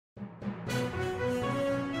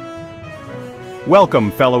Welcome,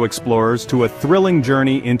 fellow explorers, to a thrilling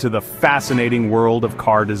journey into the fascinating world of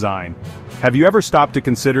car design. Have you ever stopped to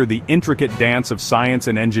consider the intricate dance of science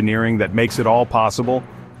and engineering that makes it all possible?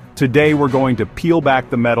 Today we're going to peel back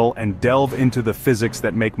the metal and delve into the physics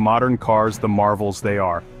that make modern cars the marvels they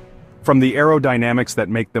are. From the aerodynamics that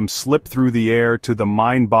make them slip through the air to the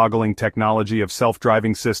mind-boggling technology of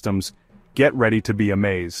self-driving systems, get ready to be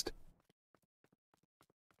amazed.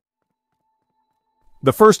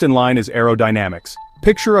 The first in line is aerodynamics.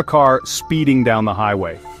 Picture a car speeding down the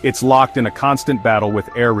highway. It's locked in a constant battle with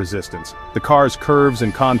air resistance. The car's curves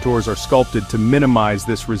and contours are sculpted to minimize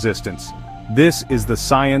this resistance. This is the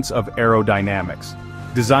science of aerodynamics.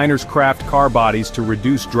 Designers craft car bodies to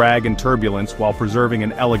reduce drag and turbulence while preserving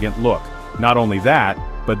an elegant look. Not only that,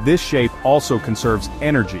 but this shape also conserves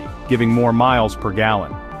energy, giving more miles per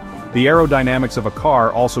gallon. The aerodynamics of a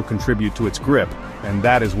car also contribute to its grip, and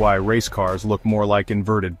that is why race cars look more like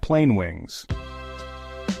inverted plane wings.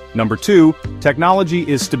 Number 2, technology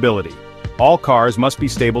is stability. All cars must be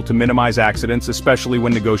stable to minimize accidents, especially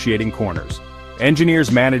when negotiating corners.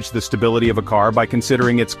 Engineers manage the stability of a car by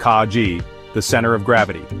considering its kg, the center of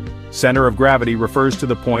gravity. Center of gravity refers to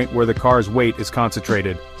the point where the car's weight is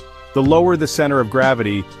concentrated. The lower the center of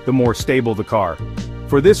gravity, the more stable the car.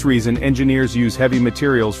 For this reason, engineers use heavy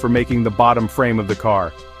materials for making the bottom frame of the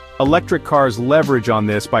car. Electric cars leverage on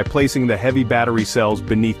this by placing the heavy battery cells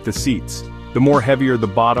beneath the seats. The more heavier the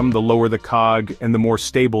bottom, the lower the cog, and the more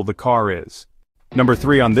stable the car is. Number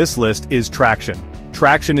 3 on this list is traction.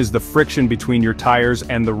 Traction is the friction between your tires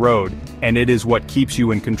and the road, and it is what keeps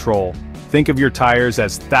you in control. Think of your tires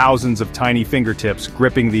as thousands of tiny fingertips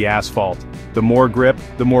gripping the asphalt. The more grip,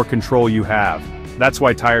 the more control you have. That's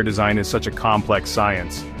why tire design is such a complex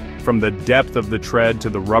science. From the depth of the tread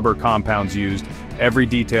to the rubber compounds used, every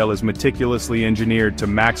detail is meticulously engineered to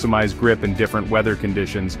maximize grip in different weather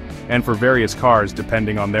conditions, and for various cars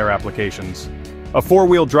depending on their applications. A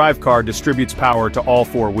four-wheel drive car distributes power to all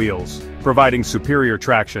four wheels, providing superior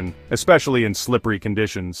traction, especially in slippery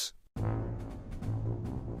conditions.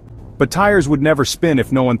 But tires would never spin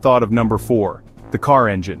if no one thought of number 4, the car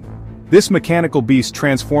engine. This mechanical beast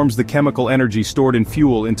transforms the chemical energy stored in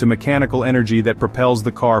fuel into mechanical energy that propels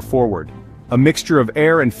the car forward. A mixture of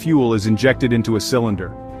air and fuel is injected into a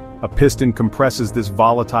cylinder. A piston compresses this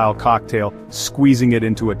volatile cocktail, squeezing it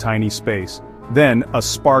into a tiny space. Then, a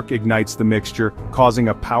spark ignites the mixture, causing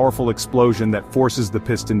a powerful explosion that forces the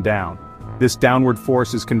piston down. This downward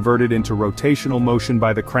force is converted into rotational motion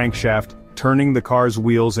by the crankshaft, turning the car's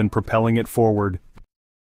wheels and propelling it forward.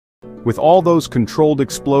 With all those controlled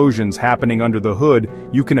explosions happening under the hood,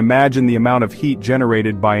 you can imagine the amount of heat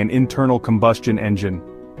generated by an internal combustion engine.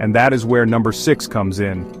 And that is where number 6 comes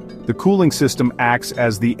in. The cooling system acts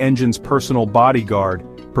as the engine's personal bodyguard,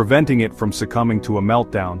 preventing it from succumbing to a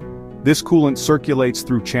meltdown. This coolant circulates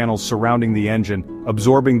through channels surrounding the engine,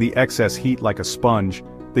 absorbing the excess heat like a sponge.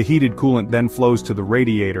 The heated coolant then flows to the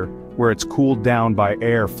radiator, where it's cooled down by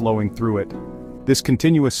air flowing through it. This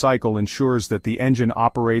continuous cycle ensures that the engine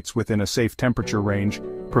operates within a safe temperature range,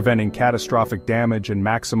 preventing catastrophic damage and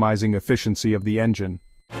maximizing efficiency of the engine.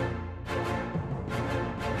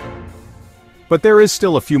 But there is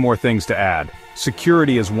still a few more things to add.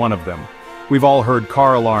 Security is one of them. We've all heard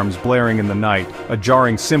car alarms blaring in the night, a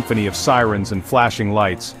jarring symphony of sirens and flashing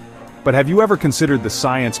lights. But have you ever considered the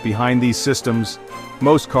science behind these systems?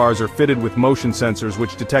 Most cars are fitted with motion sensors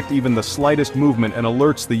which detect even the slightest movement and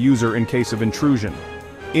alerts the user in case of intrusion.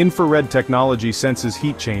 Infrared technology senses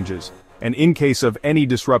heat changes, and in case of any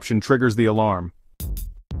disruption triggers the alarm.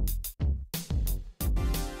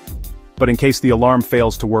 But in case the alarm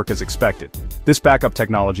fails to work as expected, this backup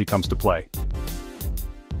technology comes to play.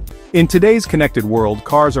 In today's connected world,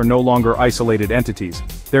 cars are no longer isolated entities.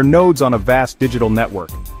 They're nodes on a vast digital network,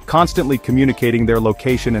 constantly communicating their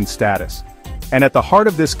location and status. And at the heart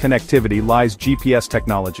of this connectivity lies GPS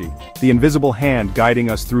technology, the invisible hand guiding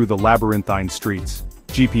us through the labyrinthine streets.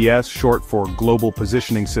 GPS, short for Global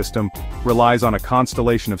Positioning System, relies on a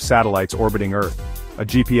constellation of satellites orbiting Earth. A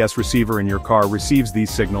GPS receiver in your car receives these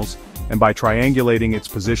signals, and by triangulating its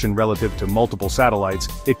position relative to multiple satellites,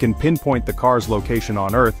 it can pinpoint the car's location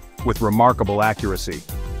on Earth with remarkable accuracy.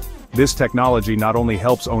 This technology not only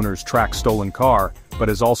helps owners track stolen car, but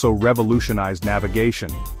has also revolutionized navigation,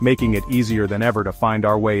 making it easier than ever to find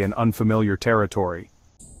our way in unfamiliar territory.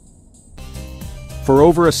 For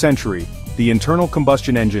over a century, the internal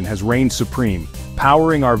combustion engine has reigned supreme,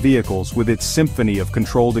 powering our vehicles with its symphony of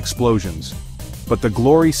controlled explosions. But the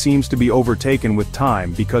glory seems to be overtaken with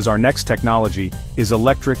time because our next technology is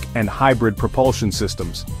electric and hybrid propulsion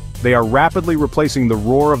systems. They are rapidly replacing the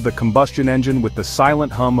roar of the combustion engine with the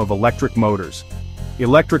silent hum of electric motors.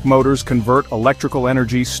 Electric motors convert electrical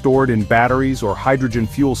energy stored in batteries or hydrogen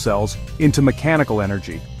fuel cells into mechanical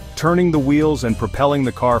energy, turning the wheels and propelling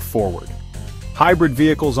the car forward. Hybrid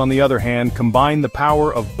vehicles, on the other hand, combine the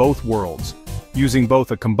power of both worlds, using both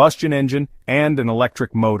a combustion engine and an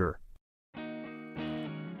electric motor.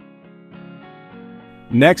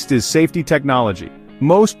 Next is safety technology.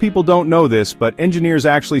 Most people don't know this, but engineers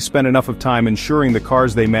actually spend enough of time ensuring the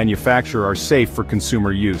cars they manufacture are safe for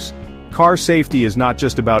consumer use. Car safety is not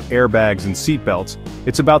just about airbags and seatbelts,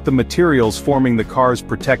 it's about the materials forming the car's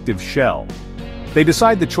protective shell. They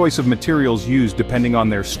decide the choice of materials used depending on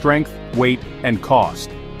their strength, weight, and cost.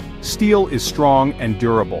 Steel is strong and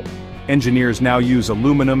durable. Engineers now use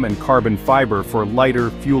aluminum and carbon fiber for lighter,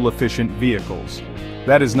 fuel-efficient vehicles.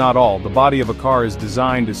 That is not all. The body of a car is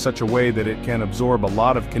designed in such a way that it can absorb a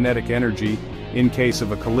lot of kinetic energy in case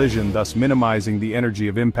of a collision, thus minimizing the energy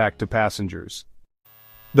of impact to passengers.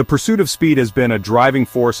 The pursuit of speed has been a driving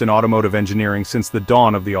force in automotive engineering since the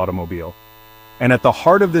dawn of the automobile. And at the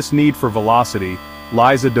heart of this need for velocity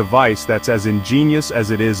lies a device that's as ingenious as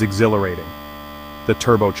it is exhilarating: the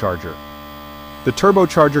turbocharger. The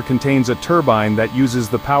turbocharger contains a turbine that uses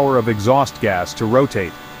the power of exhaust gas to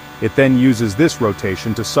rotate. It then uses this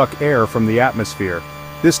rotation to suck air from the atmosphere.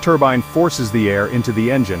 This turbine forces the air into the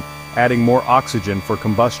engine, adding more oxygen for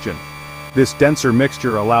combustion. This denser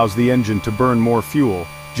mixture allows the engine to burn more fuel,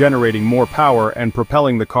 generating more power and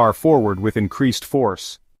propelling the car forward with increased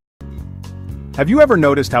force. Have you ever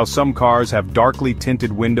noticed how some cars have darkly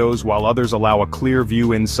tinted windows while others allow a clear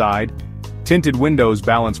view inside? Tinted windows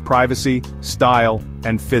balance privacy, style,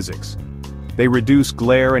 and physics. They reduce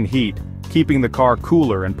glare and heat, keeping the car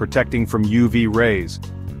cooler and protecting from UV rays.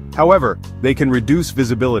 However, they can reduce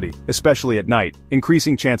visibility, especially at night,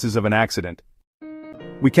 increasing chances of an accident.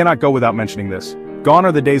 We cannot go without mentioning this. Gone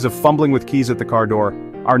are the days of fumbling with keys at the car door.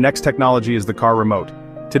 Our next technology is the car remote.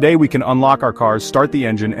 Today we can unlock our cars, start the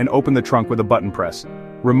engine, and open the trunk with a button press.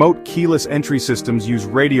 Remote keyless entry systems use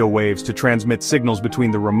radio waves to transmit signals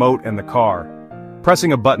between the remote and the car.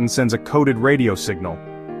 Pressing a button sends a coded radio signal.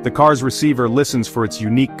 The car's receiver listens for its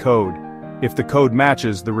unique code. If the code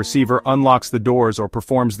matches, the receiver unlocks the doors or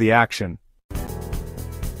performs the action.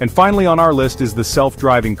 And finally on our list is the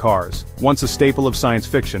self-driving cars, once a staple of science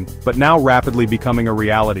fiction, but now rapidly becoming a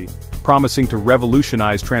reality, promising to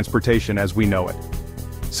revolutionize transportation as we know it.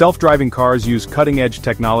 Self-driving cars use cutting-edge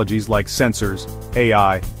technologies like sensors,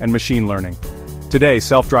 AI, and machine learning. Today,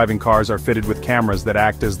 self-driving cars are fitted with cameras that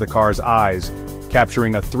act as the car's eyes,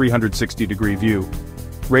 capturing a 360-degree view.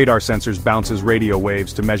 Radar sensors bounces radio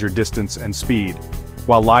waves to measure distance and speed,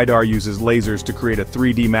 while LiDAR uses lasers to create a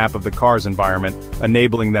 3D map of the car's environment,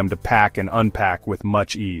 enabling them to pack and unpack with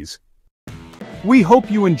much ease. We hope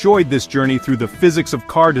you enjoyed this journey through the physics of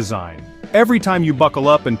car design. Every time you buckle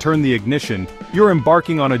up and turn the ignition, you're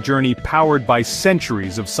embarking on a journey powered by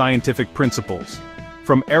centuries of scientific principles.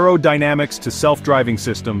 From aerodynamics to self-driving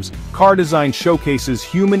systems, car design showcases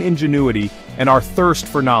human ingenuity and our thirst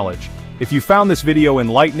for knowledge. If you found this video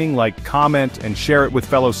enlightening, comment, and share it with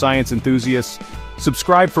fellow science enthusiasts.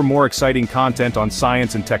 Subscribe for more exciting content on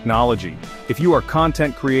science and technology. If you are a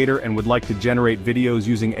content creator and would like to generate videos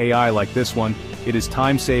using AI like this one, it is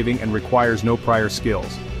time-saving and requires no prior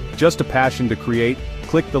skills. Just a passion to create?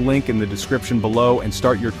 Click the link in the description below and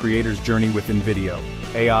start your creator's journey with NVIDIA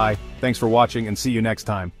AI. Thanks for watching and see you next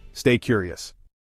time. Stay curious.